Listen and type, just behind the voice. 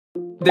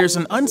There's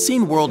an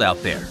unseen world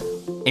out there,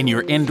 in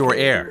your indoor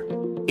air.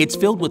 It's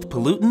filled with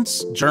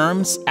pollutants,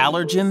 germs,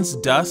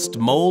 allergens, dust,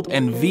 mold,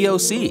 and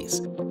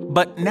VOCs.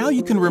 But now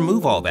you can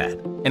remove all that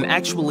and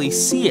actually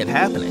see it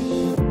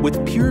happening. With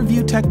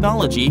PureView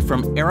technology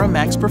from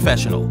AeraMax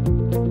Professional,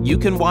 you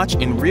can watch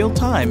in real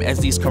time as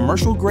these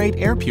commercial-grade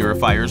air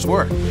purifiers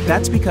work.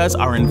 That's because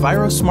our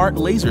EnviroSmart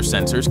laser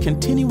sensors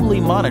continually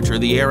monitor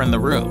the air in the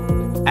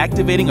room,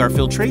 activating our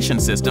filtration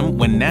system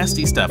when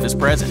nasty stuff is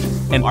present.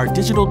 And our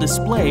digital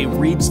display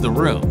reads the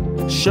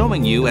room,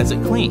 showing you as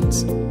it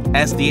cleans.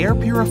 As the air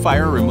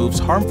purifier removes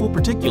harmful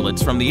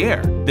particulates from the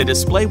air, the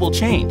display will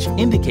change,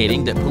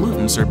 indicating that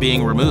pollutants are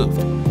being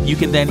removed. You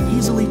can then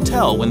easily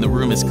tell when the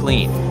room is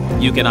clean.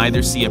 You can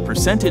either see a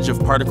percentage of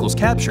particles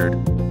captured,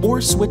 or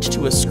switch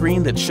to a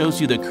screen that shows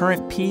you the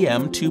current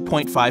PM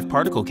 2.5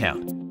 particle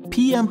count.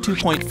 PM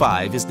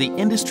 2.5 is the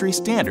industry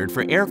standard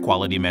for air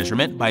quality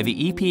measurement by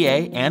the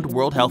EPA and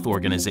World Health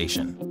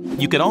Organization.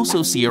 You can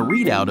also see a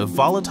readout of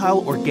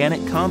volatile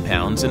organic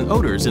compounds and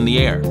odors in the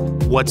air.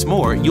 What's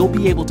more, you'll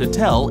be able to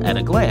tell at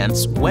a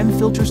glance when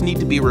filters need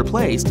to be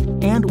replaced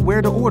and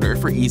where to order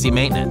for easy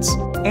maintenance.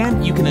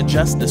 And you can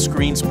adjust the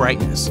screen's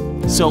brightness,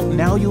 so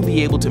now you'll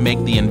be able to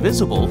make the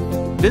invisible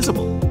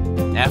visible.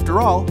 After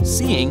all,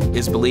 seeing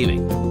is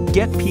believing.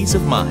 Get peace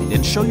of mind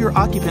and show your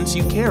occupants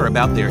you care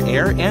about their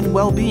air and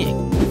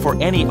well-being. For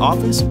any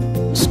office,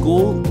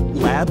 school,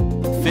 lab,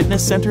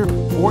 fitness center,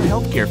 or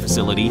healthcare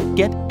facility,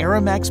 get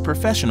AeraMax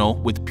Professional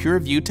with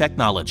PureView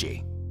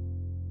technology.